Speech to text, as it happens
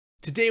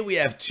Today we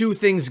have two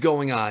things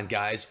going on,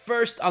 guys.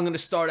 First, I'm going to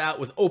start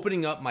out with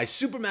opening up my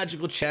super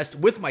magical chest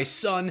with my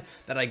son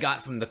that I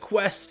got from the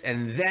quests,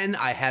 and then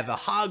I have a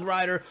Hog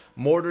Rider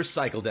Mortar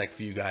Cycle deck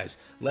for you guys.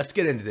 Let's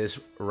get into this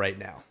right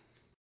now.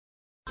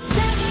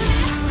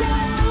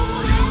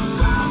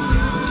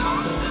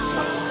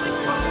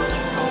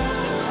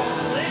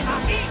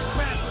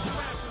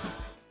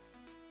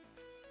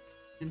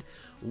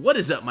 What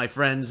is up, my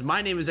friends?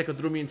 My name is Echo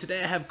Thrumi, and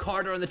today I have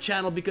Carter on the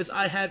channel because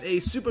I have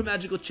a super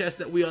magical chest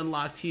that we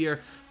unlocked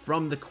here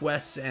from the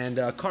quests, and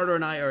Carter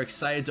and I are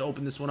excited to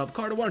open this one up.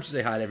 Carter, why don't you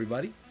say hi to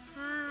everybody?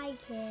 Hi,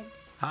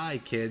 kids. Hi,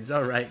 kids.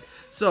 All right.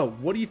 So,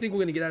 what do you think we're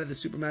going to get out of the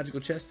super magical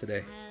chest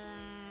today?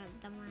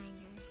 The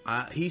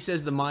miner. He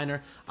says the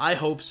miner. I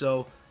hope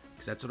so,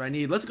 because that's what I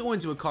need. Let's go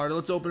into it, Carter.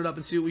 Let's open it up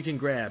and see what we can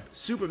grab.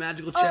 Super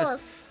magical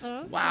chest.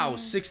 Oh, wow,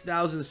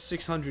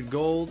 6,600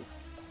 gold.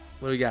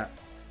 What do we got?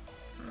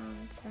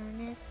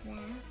 Furnace, Zap,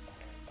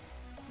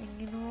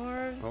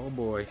 Ignore, Oh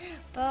boy.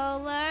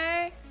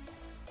 Bowler,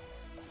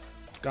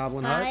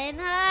 Goblin Hut. Lion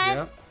Hut.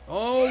 Yep.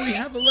 Oh, we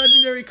have a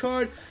legendary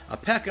card. A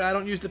P.E.K.K.A. I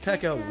don't use the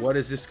P.E.K.K.A. What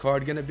is this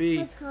card gonna be?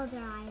 It's called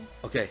Drive.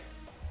 Okay.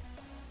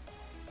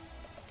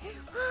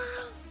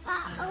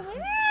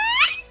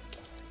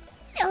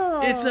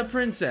 Oh. It's a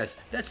princess.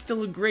 That's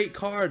still a great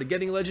card.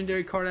 Getting a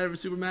legendary card out of a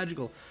super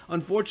magical.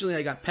 Unfortunately,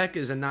 I got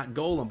P.E.K.K.A.s and not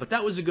Golem, but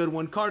that was a good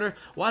one. Carter,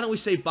 why don't we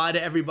say bye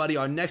to everybody?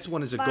 Our next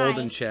one is a Bye.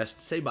 golden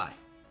chest. Say bye.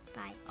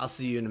 Bye. I'll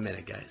see you in a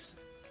minute, guys.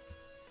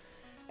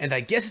 And I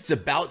guess it's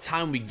about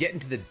time we get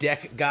into the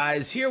deck,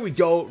 guys. Here we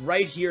go,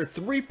 right here,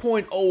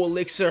 3.0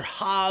 Elixir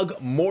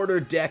Hog Mortar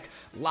deck.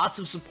 Lots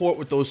of support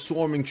with those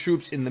swarming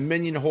troops in the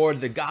minion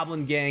horde, the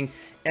goblin gang,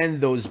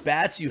 and those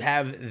bats. You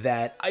have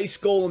that ice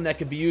golem that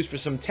can be used for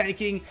some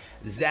tanking,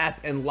 zap,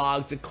 and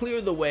log to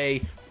clear the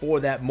way for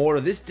that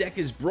mortar. This deck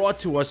is brought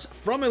to us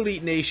from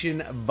Elite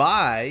Nation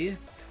by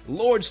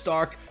Lord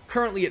Stark,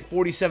 currently at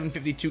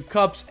 4752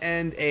 cups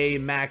and a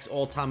max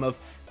all-time of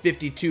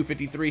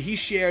 5253. He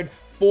shared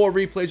 4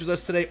 replays with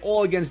us today,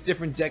 all against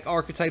different deck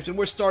archetypes, and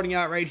we're starting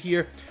out right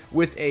here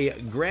with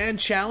a grand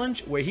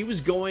challenge where he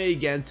was going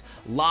against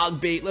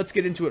Logbait. Let's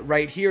get into it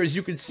right here. As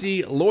you can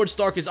see, Lord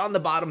Stark is on the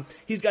bottom.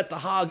 He's got the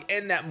hog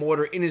and that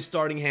mortar in his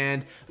starting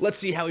hand. Let's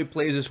see how he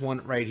plays this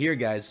one right here,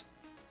 guys.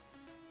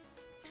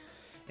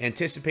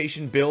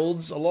 Anticipation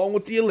builds along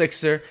with the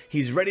elixir.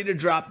 He's ready to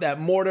drop that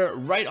mortar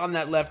right on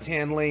that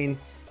left-hand lane,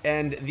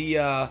 and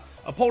the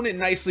opponent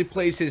nicely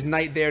plays his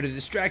knight there to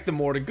distract the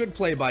mortar. Good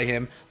play by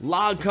him.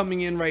 Log coming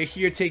in right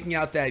here, taking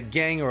out that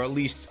gang, or at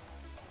least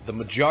the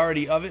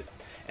majority of it.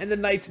 And the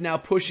knight's now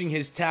pushing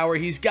his tower.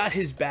 He's got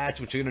his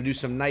bats, which are going to do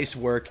some nice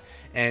work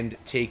and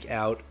take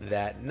out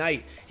that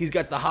knight. He's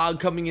got the hog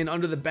coming in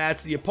under the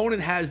bats. The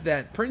opponent has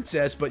that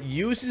princess, but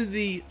uses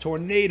the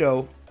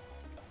tornado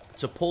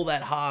to pull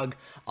that hog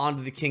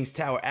onto the king's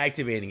tower,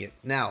 activating it.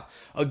 Now,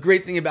 a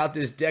great thing about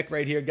this deck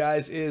right here,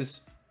 guys,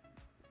 is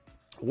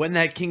when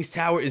that king's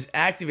tower is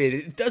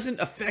activated, it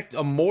doesn't affect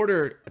a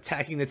mortar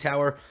attacking the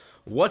tower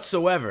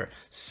whatsoever.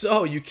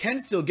 So you can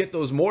still get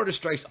those mortar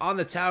strikes on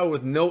the tower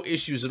with no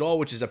issues at all,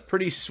 which is a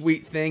pretty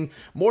sweet thing.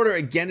 Mortar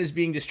again is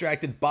being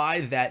distracted by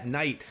that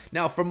knight.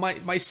 Now for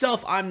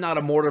myself, I'm not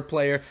a mortar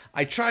player.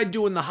 I tried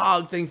doing the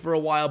hog thing for a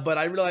while, but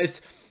I realized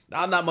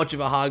I'm not much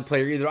of a hog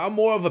player either. I'm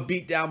more of a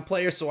beatdown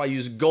player, so I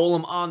use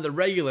golem on the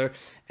regular.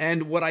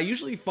 And what I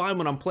usually find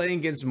when I'm playing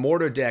against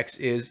mortar decks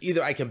is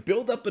either I can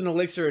build up an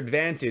elixir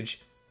advantage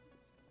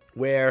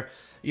where,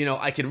 you know,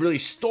 I could really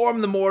storm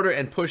the mortar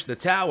and push the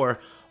tower,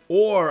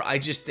 or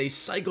they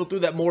cycle through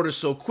that mortar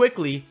so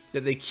quickly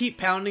that they keep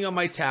pounding on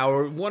my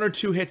tower 1 or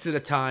 2 hits at a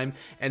time,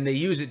 and they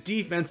use it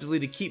defensively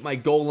to keep my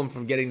golem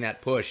from getting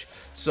that push.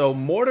 So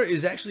mortar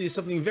is actually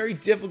something very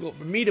difficult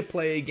for me to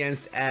play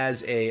against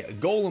as a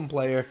golem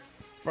player.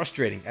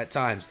 Frustrating at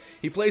times.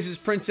 He plays his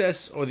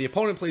princess, or the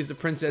opponent plays the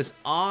princess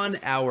on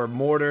our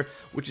mortar,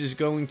 which is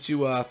going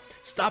to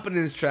stop it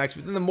in its tracks,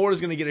 but then the mortar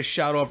is going to get a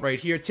shot off right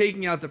here,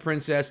 taking out the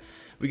princess.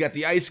 We got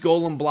the ice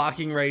golem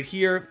blocking right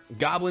here,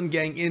 goblin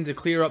gang in to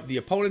clear up the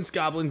opponent's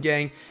goblin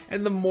gang,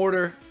 and the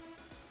mortar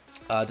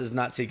does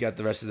not take out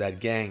the rest of that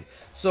gang.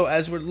 So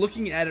as we're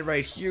looking at it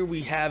right here,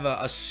 we have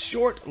a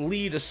short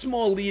lead, a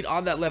small lead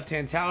on that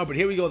left-hand tower, but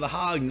here we go, the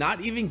hog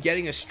not even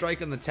getting a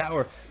strike on the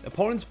tower. The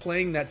opponent's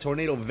playing that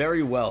tornado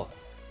very well.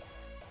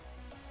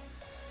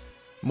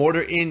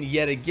 Mortar in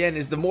yet again.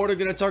 Is the mortar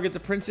going to target the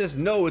princess?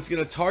 No, it's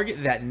going to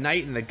target that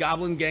knight, and the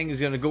goblin gang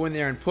is going to go in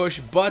there and push,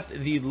 but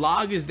the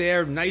log is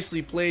there,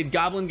 nicely played.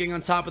 Goblin gang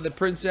on top of the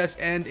princess,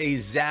 and a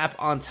zap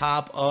on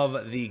top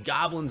of the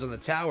goblins on the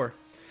tower.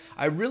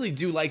 I really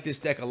do like this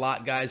deck a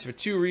lot, guys, for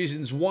 2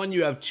 reasons. 1,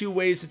 you have 2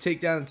 ways to take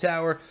down a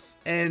tower,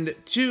 and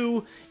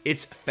 2,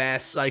 it's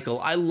fast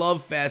cycle. I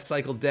love fast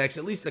cycle decks,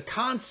 at least the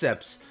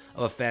concepts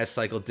of a fast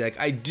cycle deck.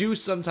 I do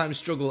sometimes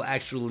struggle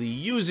actually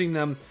using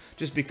them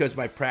just because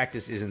my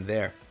practice isn't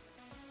there.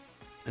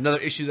 Another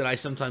issue that I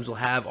sometimes will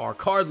have are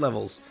card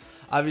levels.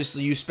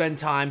 Obviously, you spend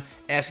time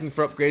asking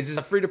for upgrades. As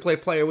a free-to-play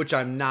player, which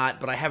I'm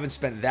not, but I haven't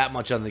spent that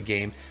much on the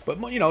game.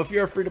 But, you know, if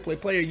you're a free-to-play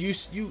player,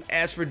 you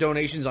ask for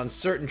donations on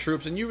certain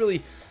troops, and you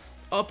really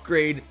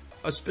upgrade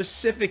a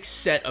specific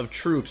set of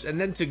troops, and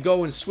then to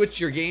go and switch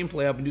your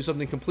gameplay up and do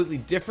something completely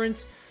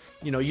different,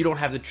 you know, you don't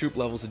have the troop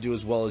levels to do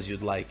as well as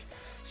you'd like.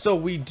 So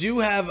we do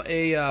have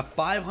a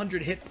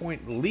 500 hit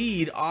point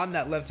lead on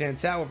that left-hand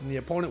tower from the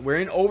opponent. We're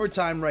in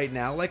overtime right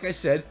now. Like I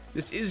said,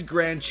 this is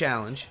Grand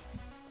Challenge.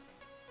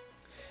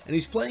 And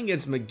he's playing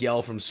against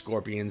Miguel from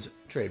Scorpions,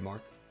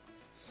 trademark.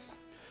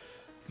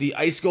 The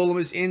Ice Golem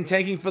is in,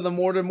 tanking for the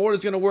Mortar.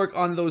 Mortar's going to work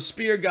on those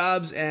Spear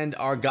Gobs, and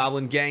our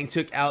Goblin Gang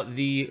took out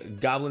the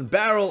Goblin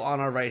Barrel on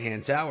our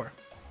right-hand tower.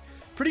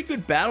 Pretty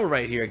good battle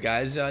right here,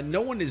 guys.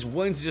 No one is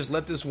willing to just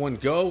let this one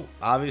go,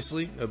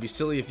 obviously. It would be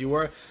silly if you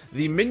were.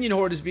 The Minion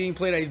Horde is being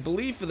played, I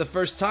believe, for the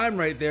first time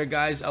right there,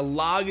 guys. A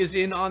log is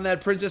in on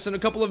that princess, and a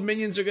couple of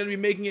minions are going to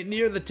be making it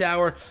near the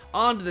tower,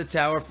 onto the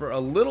tower for a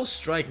little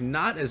strike,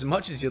 not as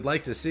much as you'd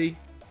like to see.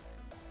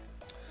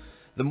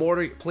 The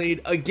Mortar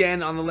played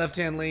again on the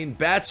left-hand lane.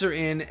 Bats are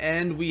in,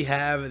 and we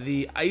have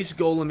the Ice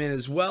Golem in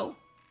as well.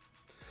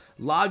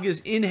 Log is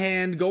in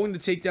hand, going to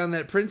take down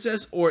that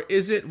princess, or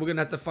is it? We're going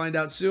to have to find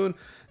out soon.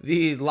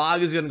 The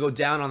log is going to go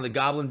down on the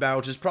Goblin Barrel,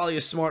 which is probably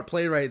a smart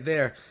play right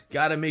there.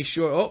 Got to make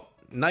sure. Oh,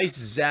 nice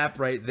zap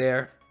right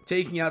there.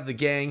 Taking out the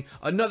gang.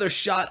 Another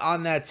shot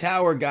on that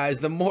tower, guys.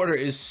 The Mortar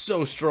is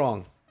so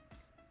strong.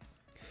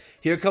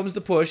 Here comes the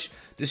push,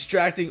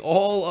 distracting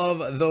all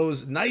of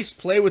those. Nice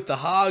play with the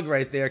Hog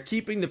right there,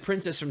 keeping the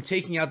princess from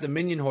taking out the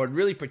Minion Horde,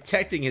 really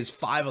protecting his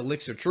 5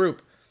 elixir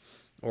troop.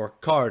 Or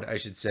card, I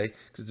should say,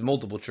 because it's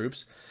multiple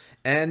troops.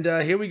 And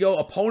here we go.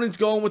 Opponent's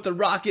going with the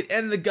rocket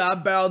and the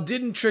Gob Barrel.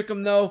 Didn't trick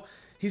him, though.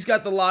 He's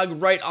got the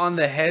log right on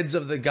the heads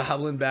of the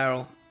Goblin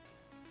Barrel.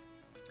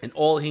 And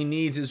all he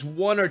needs is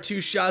 1 or 2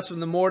 shots from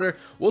the Mortar.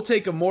 We'll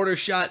take a Mortar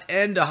shot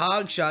and a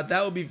Hog shot.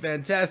 That would be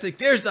fantastic.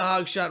 There's the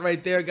Hog shot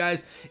right there,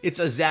 guys. It's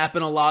a zap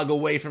and a log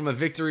away from a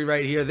victory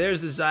right here.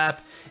 There's the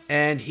zap.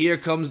 And here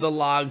comes the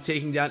log,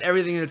 taking down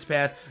everything in its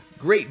path.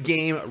 Great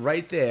game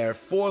right there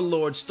for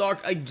Lord Stark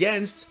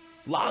against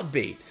Log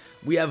Bait.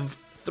 We have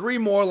 3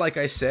 more, like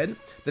I said.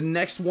 The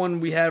next one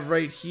we have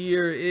right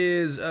here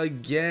is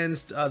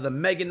against the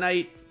Mega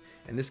Knight,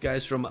 and this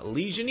guy's from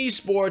Legion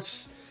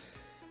Esports.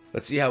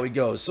 Let's see how he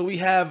goes. So we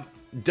have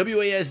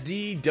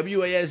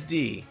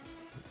WASD.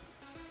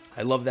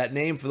 I love that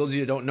name. For those of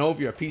you who don't know, if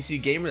you're a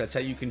PC gamer, that's how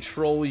you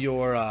control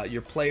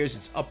your players.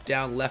 It's up,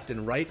 down, left,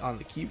 and right on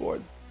the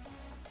keyboard.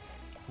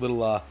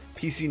 Little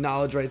PC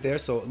knowledge right there.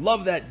 So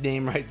love that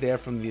name right there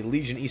from the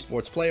Legion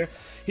Esports player.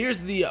 Here's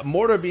the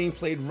Mortar being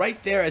played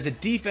right there as a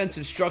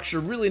defensive structure.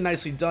 Really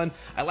nicely done.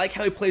 I like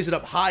how he plays it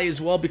up high as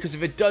well, because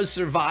if it does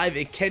survive,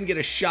 it can get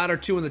a shot or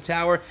 2 in the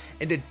tower.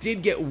 And it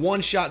did get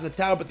 1 shot in the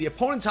tower, but the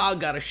opponent's Hog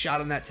got a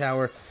shot on that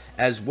tower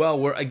as well.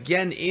 We're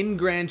again in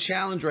Grand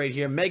Challenge right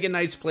here. Mega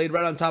Knight's played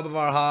right on top of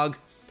our Hog,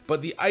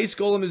 but the Ice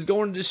Golem is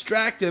going to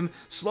distract him,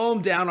 slow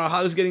him down. Our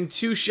Hog's getting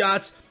 2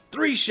 shots.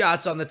 3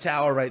 shots on the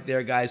tower right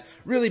there, guys.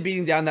 Really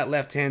beating down that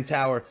left-hand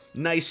tower.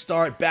 Nice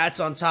start. Bats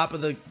on top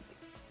of the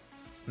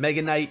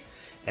Mega Knight.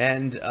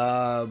 And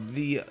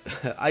the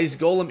Ice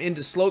Golem in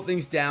to slow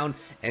things down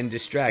and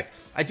distract.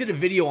 I did a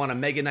video on a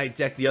Mega Knight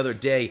deck the other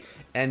day,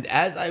 and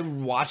as I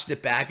watched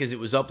it back as it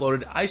was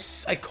uploaded,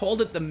 I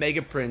called it the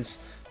Mega Prince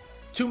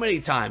too many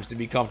times to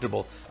be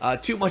comfortable.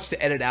 Too much to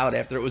edit out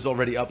after it was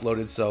already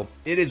uploaded, so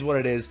it is what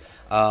it is.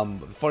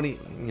 Funny,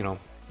 you know,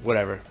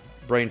 whatever.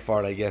 Brain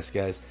fart, I guess,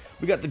 guys.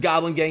 We got the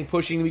Goblin Gang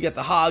pushing. We got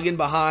the Hog in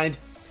behind.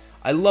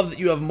 I love that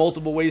you have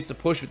multiple ways to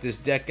push with this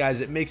deck,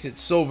 guys. It makes it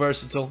so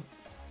versatile.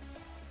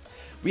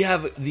 We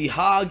have the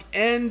Hog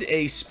and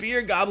a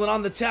Spear Goblin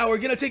on the tower.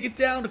 Gonna take it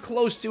down to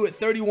close to it.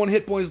 31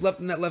 hit points left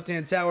in that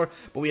left-hand tower,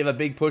 but we have a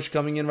big push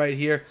coming in right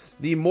here.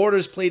 The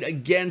Mortar's played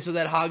again, so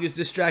that Hog is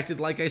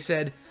distracted, like I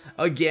said.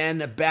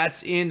 Again,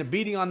 Bats in,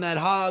 beating on that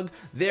Hog.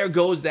 There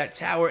goes that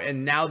tower,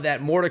 and now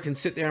that Mortar can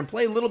sit there and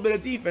play a little bit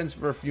of defense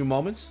for a few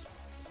moments.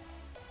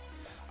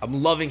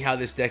 I'm loving how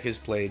this deck is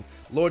played.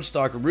 Lord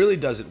Stark really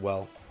does it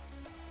well.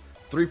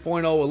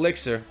 3.0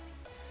 elixir.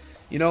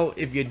 You know,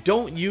 if you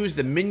don't use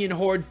the Minion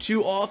Horde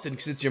too often,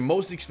 because it's your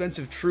most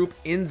expensive troop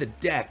in the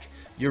deck,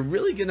 you're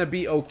really going to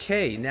be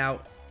okay. Now,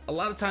 a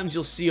lot of times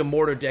you'll see a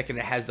Mortar deck and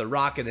it has the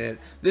rocket in it.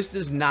 This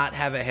does not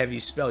have a heavy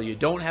spell. You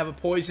don't have a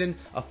poison,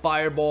 a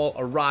fireball,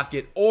 a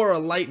rocket, or a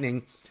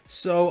lightning.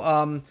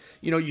 So,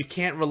 you know, you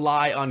can't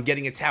rely on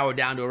getting a tower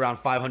down to around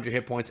 500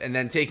 hit points and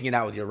then taking it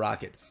out with your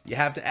rocket. You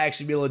have to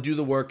actually be able to do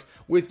the work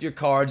with your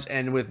cards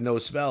and with no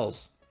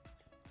spells.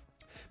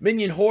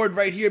 Minion Horde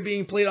right here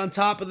being played on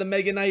top of the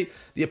Mega Knight.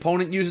 The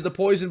opponent uses the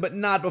poison, but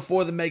not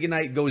before the Mega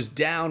Knight goes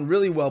down.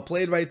 Really well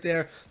played right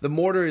there. The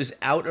Mortar is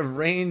out of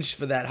range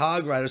for that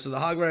Hog Rider, so the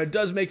Hog Rider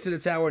does make it to the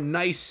tower.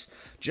 Nice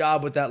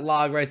job with that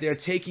log right there,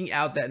 taking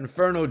out that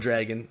Inferno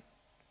Dragon.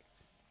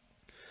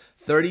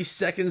 30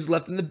 seconds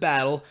left in the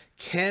battle.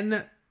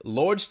 Can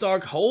Lord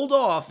Stark hold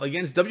off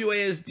against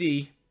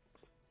WASD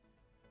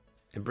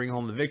and bring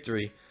home the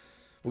victory?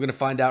 We're going to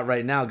find out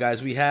right now,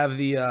 guys. We have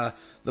the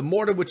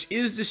mortar, which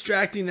is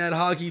distracting that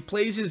hog. He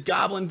plays his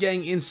goblin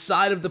gang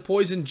inside of the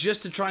poison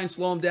just to try and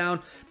slow him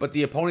down, but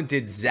the opponent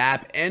did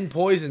zap and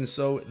poison,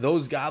 so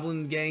those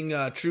goblin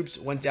gang troops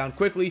went down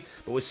quickly.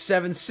 But with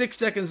 6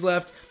 seconds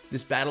left,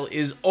 this battle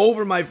is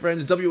over, my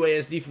friends.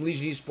 WASD from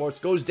Legion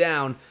Esports goes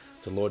down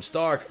to Lord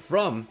Stark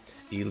from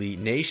Elite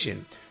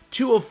Nation.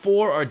 2 of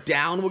 4 are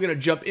down. We're going to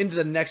jump into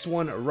the next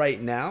one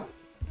right now.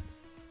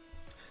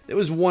 There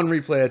was one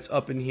replay that's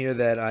up in here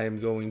that I am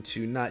going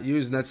to not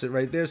use, and that's it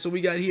right there. So we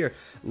got here,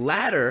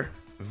 Ladder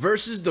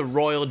versus the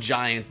Royal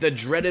Giant, the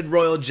dreaded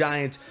Royal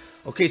Giant.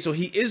 Okay, so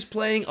he is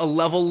playing a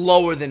level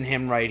lower than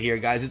him right here,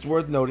 guys. It's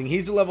worth noting.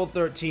 He's a level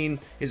 13.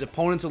 His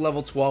opponent's a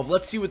level 12.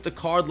 Let's see what the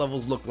card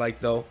levels look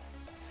like, though.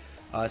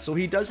 So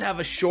he does have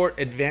a short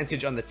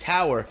advantage on the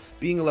tower,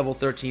 being a level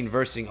 13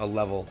 versus a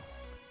level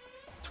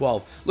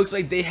 12. Looks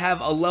like they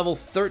have a level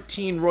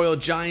 13 Royal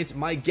Giant.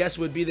 My guess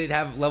would be they'd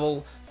have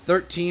level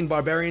 13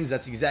 barbarians.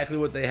 That's exactly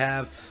what they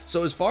have.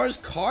 So as far as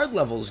card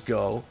levels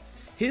go,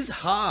 his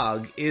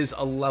hog is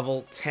a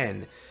level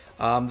 10.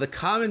 The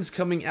commons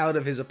coming out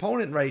of his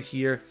opponent right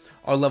here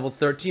are level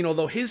 13,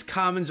 although his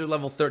commons are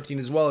level 13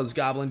 as well as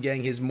Goblin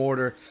Gang, his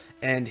mortar,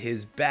 and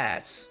his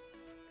bats.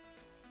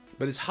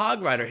 But his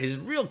Hog Rider, his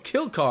real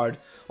kill card,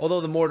 although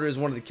the mortar is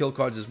one of the kill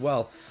cards as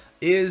well,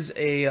 is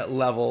a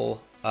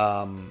level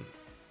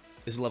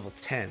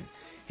 10.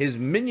 His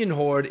minion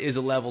horde is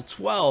a level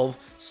 12,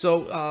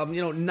 so,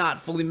 you know,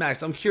 not fully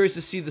maxed. I'm curious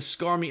to see the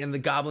Skarmy and the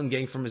Goblin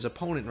Gang from his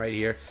opponent right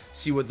here,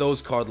 see what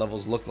those card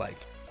levels look like.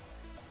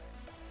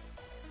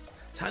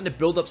 Time to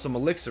build up some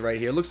elixir right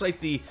here. Looks like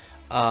the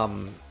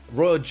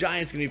Royal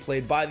Giant's going to be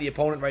played by the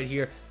opponent right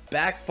here.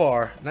 Back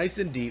far, nice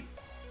and deep.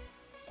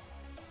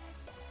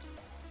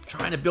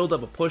 Trying to build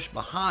up a push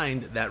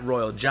behind that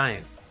Royal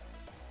Giant.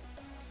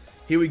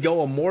 Here we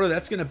go, a mortar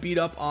that's going to beat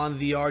up on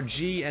the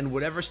RG and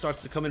whatever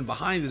starts to come in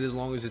behind it as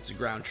long as it's a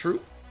ground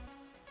troop.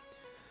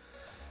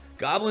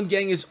 Goblin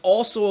Gang is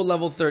also a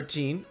level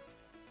 13.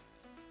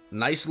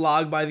 Nice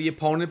log by the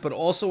opponent, but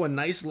also a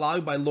nice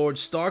log by Lord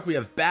Stark. We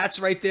have bats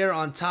right there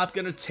on top,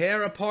 going to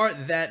tear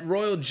apart that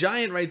Royal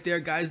Giant right there,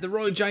 guys. The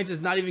Royal Giant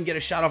does not even get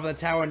a shot off of the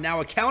tower. Now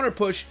a counter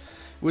push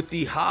with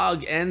the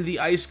Hog and the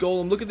Ice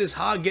Golem. Look at this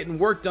Hog getting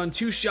work done.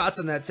 2 shots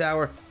on that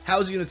tower.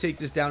 How's he going to take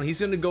this down? He's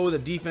going to go with a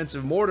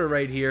defensive mortar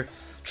right here,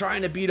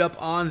 trying to beat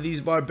up on these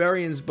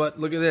barbarians, but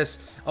look at this.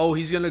 Oh,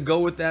 he's going to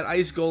go with that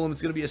Ice Golem.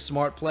 It's going to be a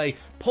smart play.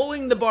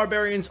 Pulling the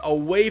barbarians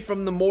away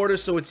from the mortar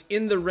so it's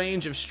in the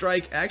range of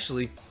strike.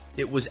 Actually,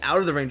 it was out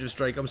of the range of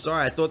strike. I'm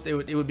sorry. I thought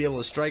it would be able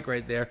to strike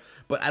right there,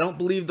 but I don't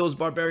believe those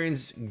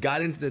barbarians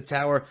got into the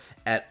tower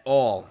at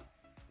all.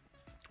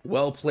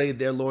 Well played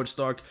there, Lord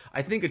Stark.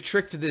 I think a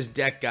trick to this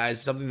deck,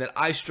 guys, something that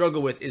I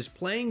struggle with, is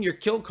playing your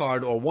kill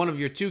card or one of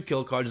your 2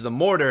 kill cards, the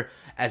mortar,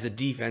 as a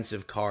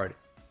defensive card.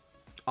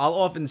 I'll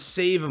often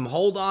save them,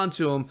 hold on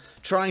to them,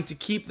 trying to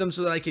keep them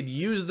so that I could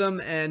use them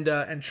and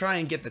try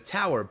and get the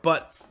tower.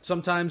 But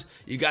sometimes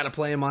you got to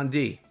play them on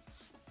D.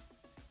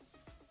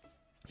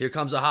 Here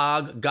comes a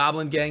Hog,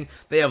 Goblin Gang.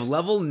 They have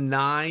level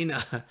 9,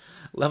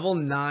 level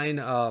 9,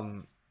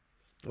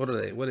 what are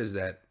they? What is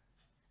that?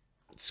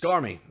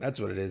 Skarmy, that's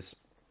what it is.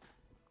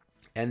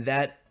 And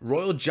that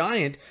Royal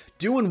Giant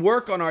doing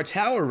work on our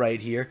tower right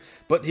here.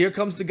 But here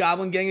comes the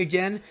Goblin Gang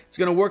again. It's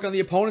going to work on the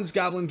opponent's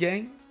Goblin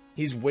Gang.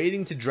 He's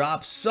waiting to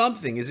drop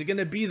something. Is it going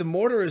to be the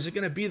mortar or is it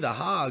going to be the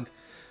Hog?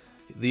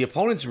 The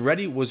opponent's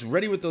was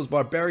ready with those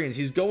barbarians.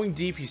 He's going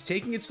deep. He's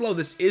taking it slow.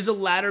 This is a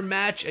ladder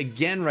match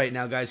again right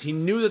now, guys. He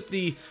knew that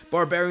the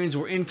barbarians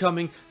were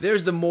incoming.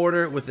 There's the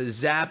mortar with a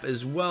zap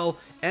as well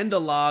and a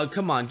log.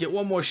 Come on, get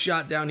one more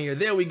shot down here.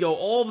 There we go.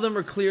 All of them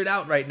are cleared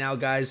out right now,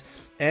 guys.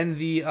 And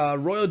the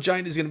Royal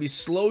Giant is going to be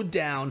slowed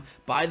down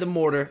by the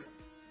mortar.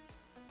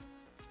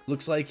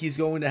 Looks like he's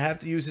going to have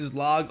to use his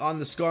log on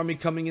the Skarmy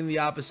coming in the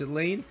opposite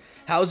lane.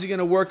 How's he going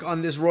to work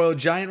on this Royal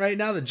Giant right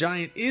now? The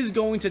Giant is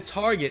going to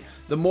target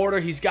the mortar.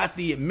 He's got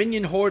the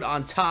minion horde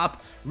on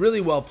top.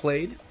 Really well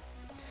played.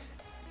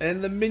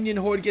 And the minion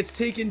horde gets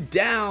taken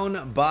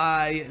down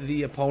by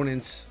the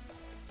opponent's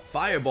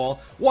fireball.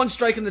 1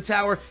 strike in the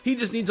tower. He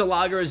just needs a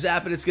log or a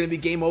zap and it's going to be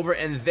game over.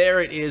 And there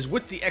it is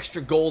with the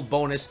extra gold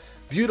bonus.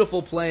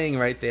 Beautiful playing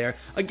right there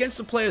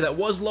against a player that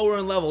was lower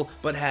in level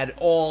but had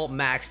all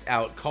maxed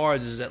out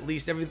cards. At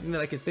least everything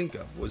that I could think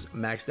of was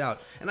maxed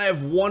out. And I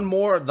have one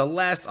more, the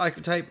last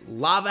archetype,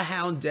 Lava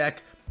Hound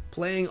deck,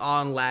 playing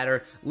on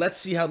ladder. Let's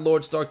see how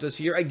Lord Stark does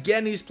here.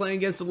 Again, he's playing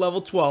against a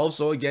level 12,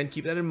 so again,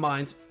 keep that in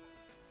mind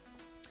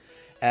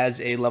as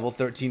a level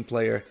 13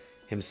 player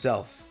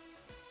himself.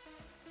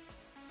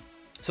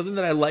 Something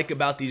that I like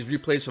about these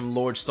replays from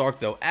Lord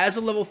Stark, though, as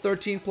a level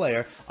 13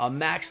 player, a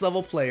max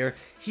level player,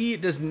 he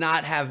does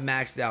not have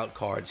maxed out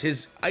cards.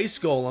 His Ice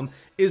Golem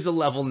is a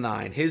level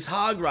 9. His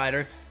Hog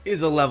Rider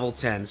is a level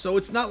 10. So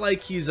it's not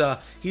like he's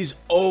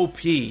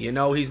OP, you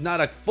know, he's not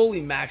a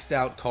fully maxed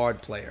out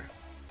card player.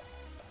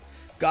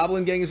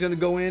 Goblin Gang is going to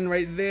go in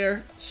right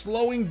there,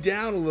 slowing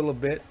down a little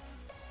bit.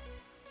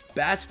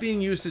 Bats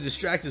being used to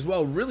distract as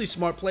well. Really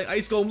smart play.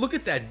 Ice Golem, look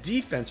at that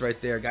defense right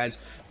there, guys.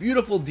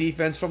 Beautiful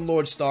defense from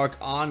Lord Stark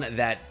on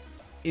that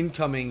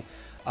incoming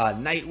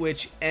Night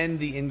Witch and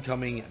the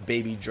incoming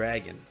Baby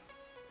Dragon.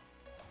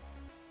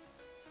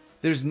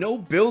 There's no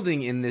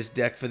building in this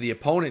deck for the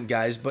opponent,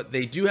 guys, but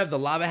they do have the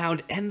Lava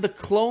Hound and the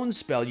Clone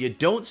Spell. You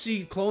don't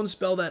see Clone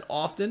Spell that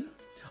often.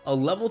 A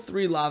level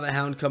 3 Lava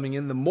Hound coming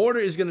in. The Mortar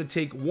is going to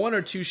take 1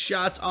 or 2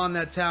 shots on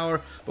that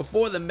tower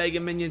before the Mega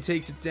Minion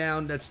takes it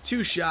down. That's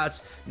 2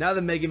 shots. Now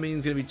the Mega Minion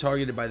is going to be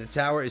targeted by the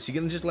tower. Is he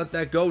going to just let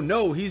that go?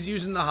 No, he's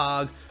using the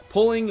Hog.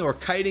 Pulling or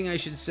kiting, I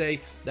should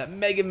say, that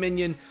Mega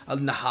Minion.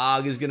 The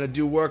Hog is going to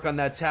do work on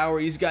that tower.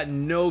 He's got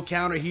no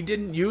counter. He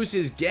didn't use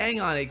his gang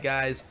on it,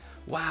 guys.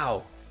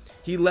 Wow.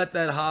 He let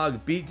that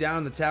Hog beat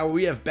down the tower.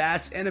 We have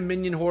Bats and a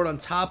Minion Horde on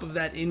top of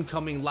that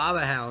incoming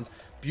Lava Hound.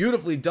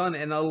 Beautifully done,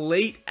 and a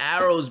late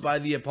arrows by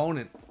the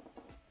opponent.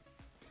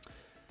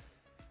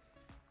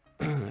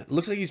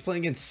 Looks like he's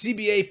playing against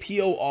CBA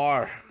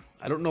POR.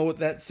 I don't know what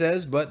that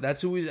says, but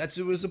that's who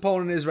his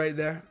opponent is right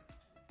there.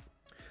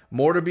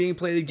 Mortar being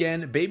played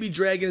again. Baby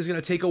Dragon is going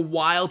to take a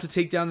while to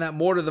take down that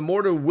Mortar. The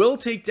Mortar will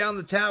take down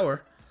the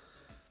tower.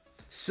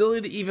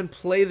 Silly to even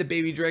play the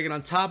Baby Dragon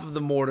on top of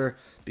the Mortar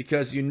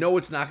because you know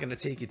it's not going to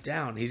take it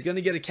down. He's going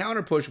to get a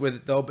counter push with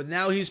it though, but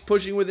now he's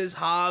pushing with his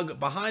Hog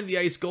behind the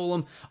Ice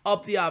Golem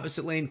up the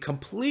opposite lane,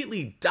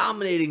 completely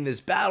dominating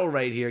this battle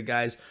right here,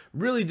 guys.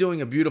 Really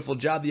doing a beautiful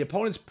job. The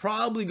opponent's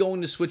probably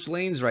going to switch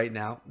lanes right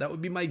now. That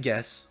would be my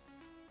guess.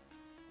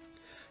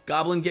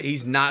 Goblin,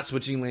 he's not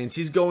switching lanes.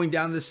 He's going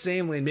down the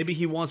same lane. Maybe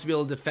he wants to be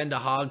able to defend a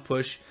Hog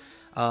push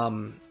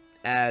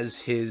as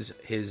his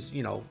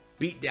you know,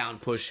 beatdown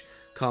push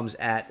comes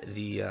at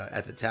the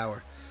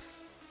tower.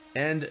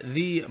 And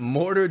the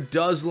Mortar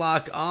does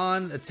lock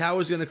on. The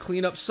tower's going to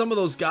clean up some of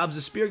those gobs.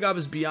 The Spear Gob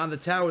is beyond the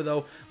tower,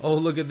 though. Oh,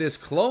 look at this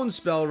Clone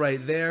Spell right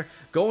there.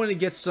 Going to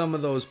get some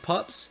of those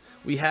pups.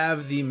 We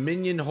have the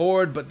Minion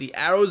Horde, but the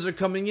arrows are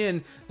coming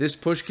in. This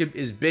push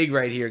is big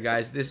right here,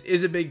 guys. This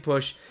is a big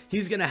push.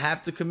 He's going to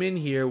have to come in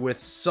here with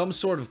some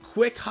sort of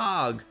quick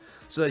Hog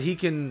so that he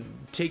can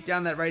take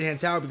down that right-hand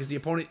tower because the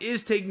opponent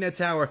is taking that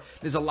tower.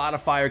 There's a lot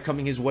of fire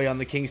coming his way on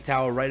the King's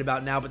Tower right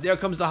about now, but there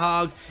comes the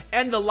Hog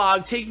and the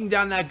Log taking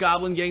down that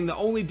Goblin Gang, the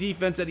only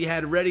defense that he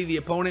had ready, the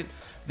opponent.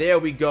 There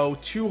we go,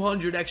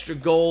 200 extra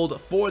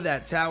gold for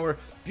that tower.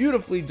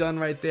 Beautifully done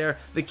right there.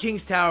 The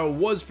King's Tower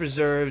was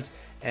preserved,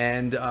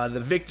 and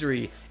the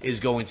victory is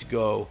going to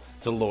go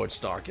to Lord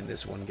Stark in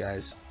this one,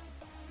 guys.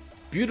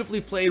 Beautifully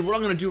played. What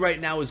I'm going to do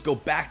right now is go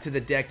back to the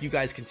deck. You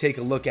guys can take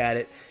a look at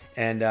it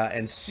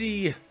and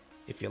see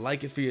if you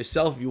like it for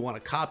yourself. If you want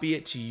to copy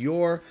it to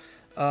your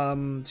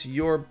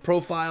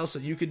profile so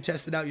you can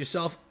test it out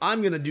yourself.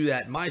 I'm gonna do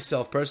that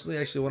myself personally.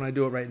 Actually, when I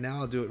do it right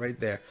now, I'll do it right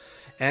there.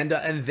 And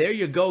there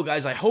you go,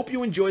 guys. I hope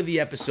you enjoyed the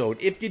episode.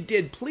 If you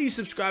did, please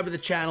subscribe to the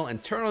channel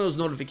and turn on those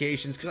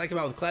notifications because I come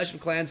out with Clash of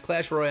Clans,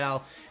 Clash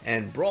Royale,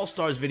 and Brawl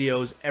Stars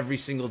videos every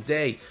single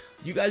day.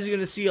 You guys are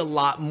gonna see a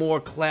lot more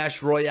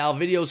Clash Royale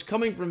videos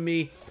coming from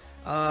me.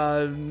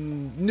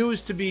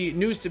 News to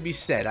be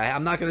said.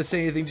 I'm not going to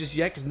say anything just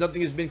yet because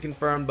nothing has been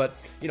confirmed, but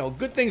you know,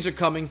 good things are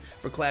coming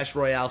for Clash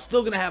Royale.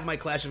 Still going to have my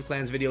Clash of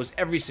Clans videos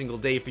every single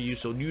day for you,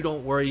 so you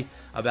don't worry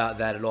about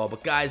that at all.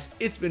 But guys,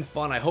 it's been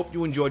fun. I hope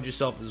you enjoyed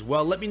yourself as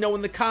well. Let me know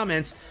in the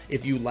comments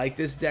if you like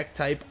this deck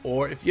type,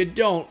 or if you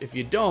don't,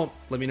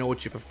 let me know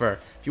what you prefer.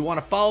 If you want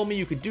to follow me,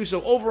 you can do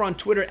so over on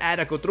Twitter at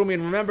Ekotrumi.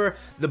 And remember,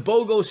 the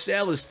BOGO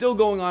sale is still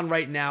going on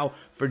right now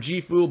for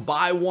GFU.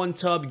 Buy one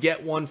tub,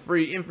 get one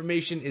free.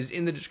 Information is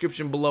in the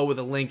description below with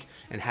a link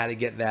and how to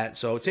get that.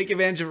 So take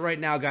advantage of it right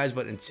now, guys.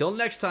 But until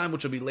next time,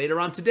 which will be later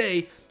on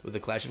today with the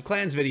Clash of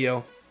Clans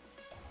video,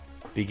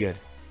 be good.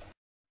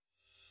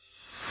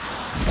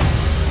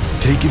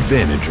 Take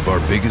advantage of our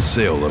biggest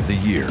sale of the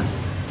year.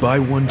 Buy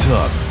one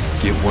tub,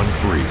 get one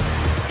free.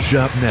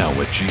 Shop now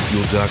at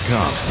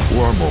gfuel.com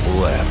or our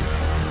mobile app.